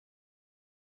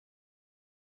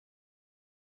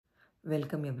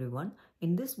Welcome everyone.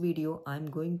 In this video, I'm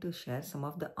going to share some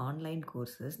of the online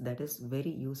courses that is very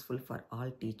useful for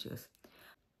all teachers.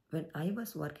 When I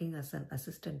was working as an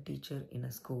assistant teacher in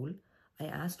a school, I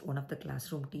asked one of the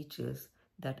classroom teachers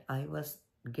that I was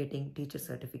getting teacher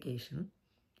certification,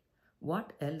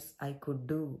 what else I could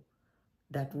do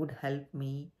that would help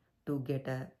me to get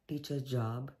a teacher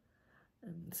job.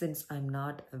 Since I'm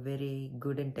not very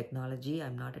good in technology,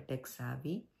 I'm not a tech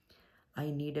savvy, I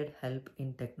needed help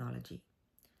in technology.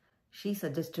 She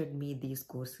suggested me these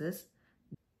courses.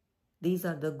 These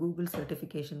are the Google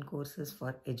certification courses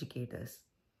for educators.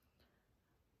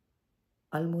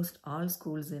 Almost all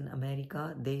schools in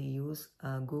America, they use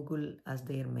Google as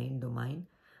their main domain,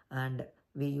 and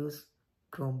we use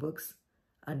Chromebooks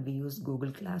and we use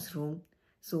Google Classroom.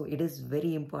 So it is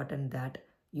very important that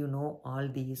you know all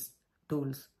these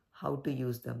tools, how to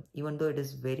use them. Even though it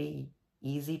is very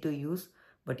easy to use,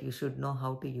 but you should know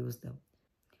how to use them.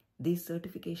 These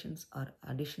certifications are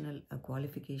additional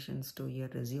qualifications to your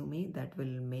resume that will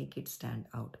make it stand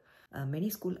out. Many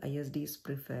school ISDs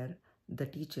prefer the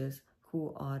teachers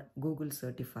who are Google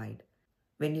certified.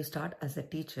 When you start as a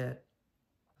teacher,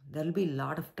 there will be a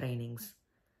lot of trainings.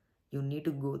 You need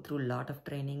to go through a lot of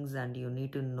trainings and you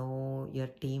need to know your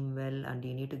team well, and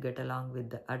you need to get along with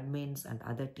the admins and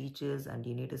other teachers, and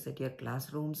you need to set your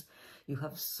classrooms. You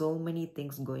have so many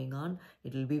things going on,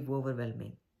 it will be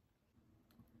overwhelming.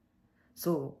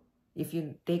 So if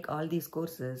you take all these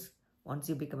courses, once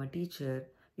you become a teacher,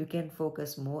 you can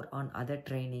focus more on other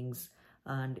trainings,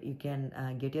 and you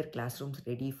can get your classrooms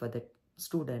ready for the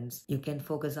students. You can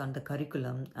focus on the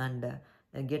curriculum and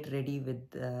get ready with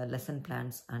lesson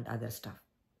plans and other stuff.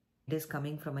 It is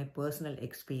coming from my personal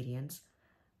experience.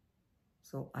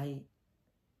 So I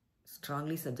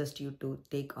strongly suggest you to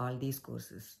take all these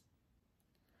courses.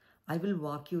 I will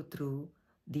walk you through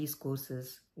these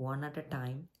courses one at a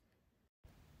time.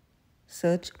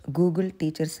 Search Google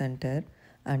Teacher Center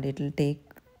and it will take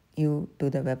you to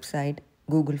the website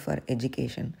Google for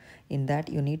Education. In that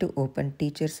you need to open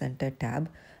Teacher Center tab,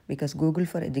 because Google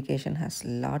for Education has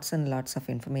lots and lots of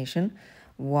information.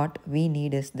 What we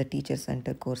need is the Teacher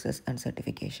Center courses and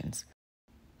certifications.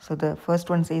 So the first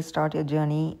one says start your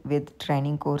journey with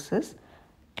training courses.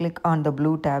 Click on the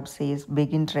blue tab says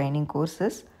begin training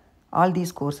courses. All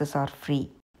these courses are free.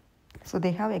 So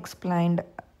they have explained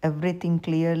everything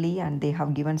clearly and they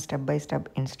have given step-by-step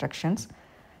instructions.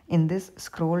 In this,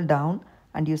 scroll down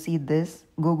and you see this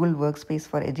Google Workspace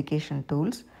for Education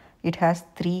Tools. It has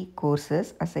 3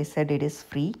 courses. As I said, it is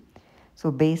free.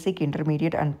 So basic,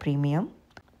 intermediate and premium.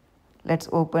 Let's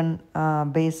open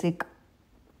basic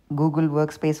Google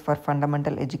Workspace for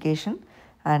Fundamental Education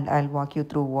and I'll walk you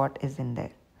through what is in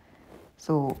there.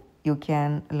 So you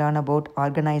can learn about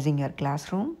organizing your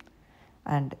classroom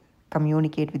and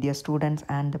communicate with your students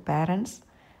and the parents,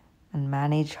 and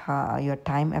manage your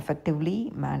time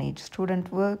effectively, manage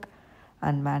student work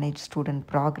and manage student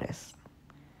progress.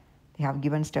 They have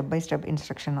given step-by-step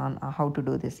instruction on how to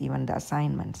do this, even the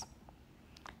assignments.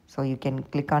 So you can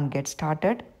click on get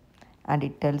started and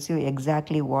it tells you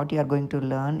exactly what you are going to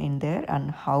learn in there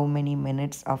and how many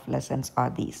minutes of lessons are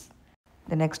these.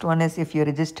 The next one is if you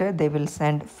register, they will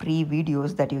send free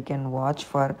videos that you can watch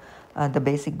for the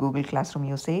basic Google Classroom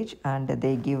usage, and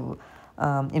they give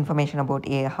information about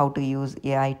how to use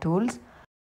AI tools.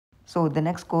 So the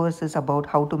next course is about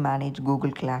how to manage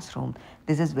Google Classroom.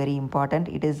 This is very important.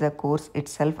 It is a course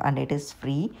itself and it is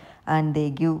free, and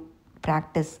they give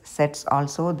practice sets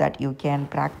also that you can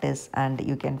practice and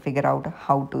you can figure out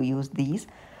how to use these.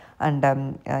 And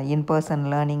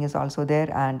in-person learning is also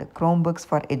there, and Chromebooks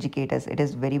for educators. It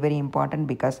is very important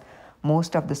because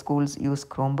most of the schools use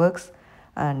Chromebooks,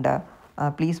 and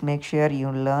please make sure you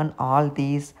learn all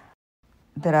these.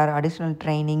 There are additional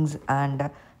trainings and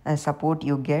support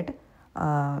you get.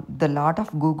 The lot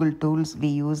of Google tools we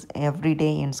use every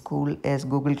day in school is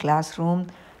Google Classroom,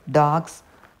 Docs,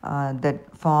 the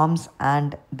forms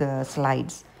and the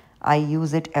slides. I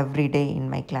use it every day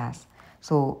in my class.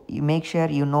 So you make sure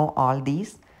you know all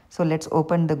these. So let's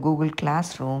open the Google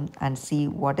Classroom and see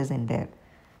what is in there.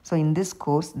 So in this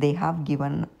course, they have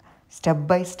given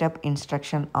step-by-step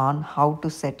instruction on how to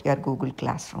set your Google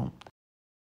Classroom.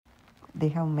 They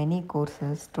have many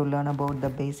courses to learn about the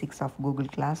basics of Google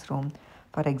Classroom.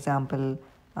 For example,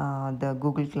 the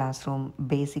Google Classroom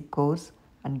basic course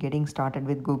and getting started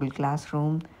with Google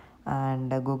Classroom,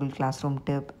 and Google Classroom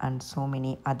tip, and so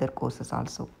many other courses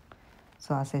also.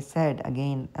 So as I said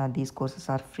again, these courses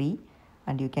are free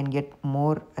and you can get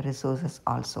more resources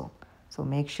also. So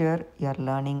make sure you are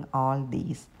learning all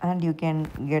these, and you can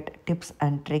get tips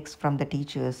and tricks from the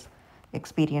teachers,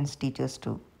 experienced teachers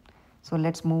too. So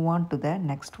let's move on to the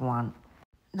next one.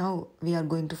 Now we are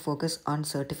going to focus on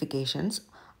certifications.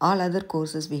 All other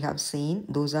courses we have seen,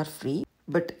 those are free,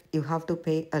 but you have to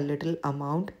pay a little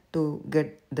amount to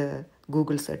get the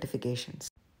Google certifications.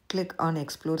 Click on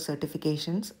Explore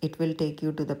Certifications. It will take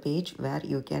you to the page where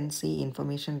you can see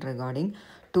information regarding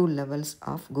 2 levels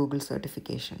of Google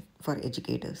certification for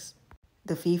educators.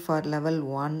 The fee for level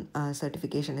 1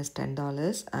 certification is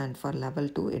 $10, and for level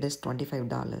 2 it is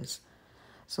 $25.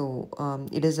 So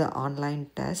it is an online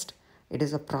test. It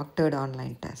is a proctored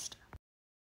online test.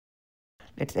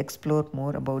 Let's explore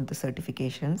more about the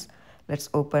certifications. Let's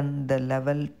open the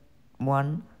level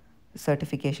 1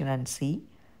 certification and see.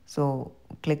 So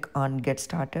click on get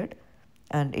started,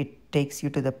 and it takes you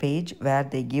to the page where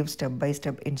they give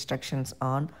step-by-step instructions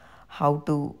on how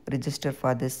to register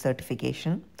for this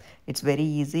certification. It's very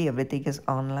easy, everything is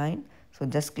online. So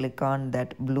just click on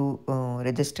that blue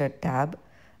register tab,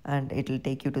 and it will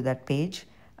take you to that page.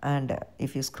 And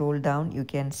if you scroll down, you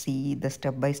can see the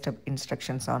step-by-step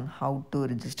instructions on how to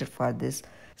register for this.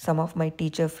 Some of my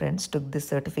teacher friends took these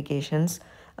certifications.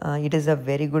 It is a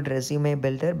very good resume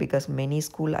builder because many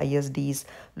school ISDs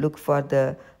look for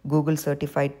the Google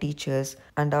certified teachers,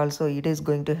 and also it is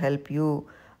going to help you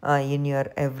in your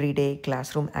everyday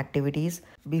classroom activities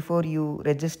before you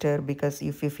register, because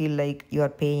if you feel like you are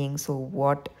paying, so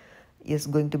what is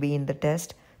going to be in the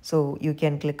test, so you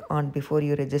can click on before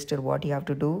you register what you have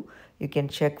to do. You can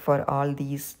check for all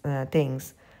these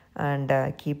things, and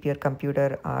keep your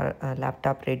computer or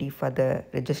laptop ready for the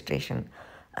registration.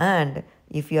 And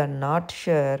if you are not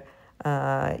sure,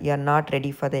 you are not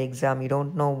ready for the exam, you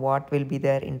don't know what will be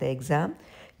there in the exam,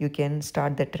 you can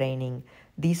start the training.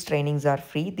 These trainings are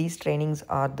free. These trainings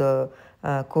are the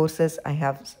courses I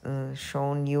have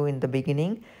shown you in the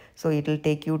beginning. So it will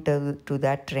take you to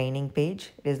that training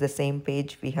page. It is the same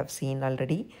page we have seen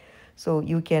already. So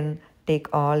you can take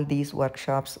all these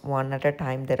workshops one at a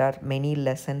time. There are many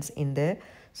lessons in there.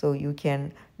 So you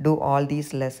can do all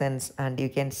these lessons, and you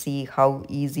can see how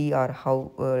easy or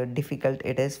how difficult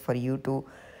it is for you to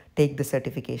take the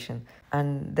certification.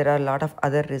 And there are a lot of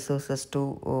other resources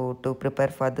to prepare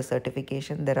for the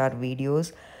certification. There are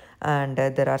videos, and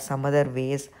there are some other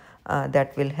ways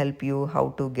that will help you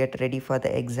how to get ready for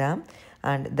the exam,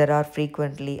 and there are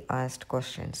frequently asked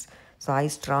questions. So I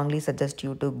strongly suggest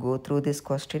you to go through these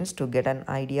questions to get an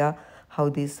idea how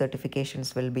these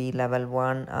certifications will be level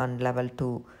 1 and level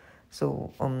 2.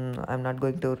 So I'm not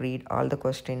going to read all the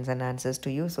questions and answers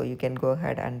to you, so you can go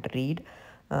ahead and read.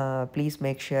 Please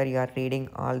make sure you are reading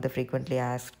all the frequently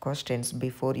asked questions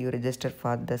before you register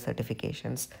for the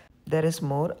certifications. There is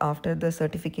more. After the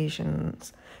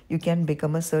certifications, you can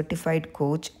become a certified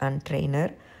coach and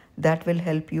trainer. That will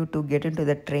help you to get into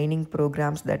the training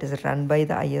programs that is run by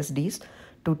the ISDs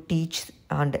to teach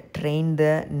and train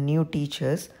the new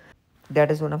teachers. That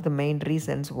is one of the main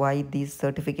reasons why these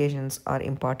certifications are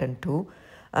important too.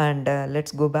 And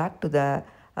let's go back to the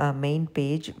main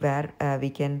page where we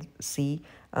can see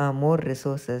more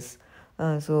resources.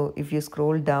 So if you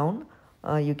scroll down,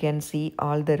 you can see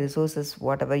all the resources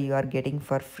whatever you are getting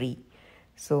for free.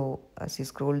 So as you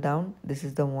scroll down, this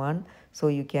is the one. So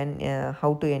you can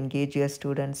how to engage your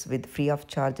students with free of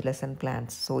charge lesson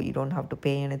plans. So you don't have to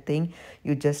pay anything,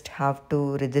 you just have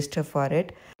to register for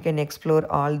it. You can explore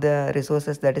all the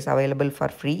resources that is available for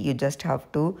free. You just have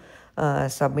to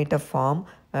submit a form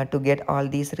to get all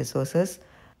these resources.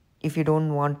 If you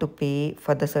don't want to pay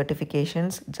for the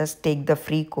certifications, just take the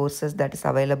free courses that is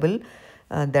available.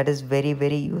 That is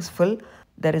very useful.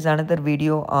 There is another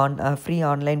video on free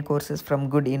online courses from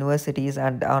good universities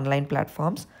and online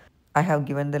platforms. I have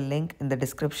given the link in the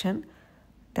description.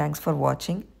 Thanks for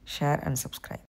watching. Share and subscribe.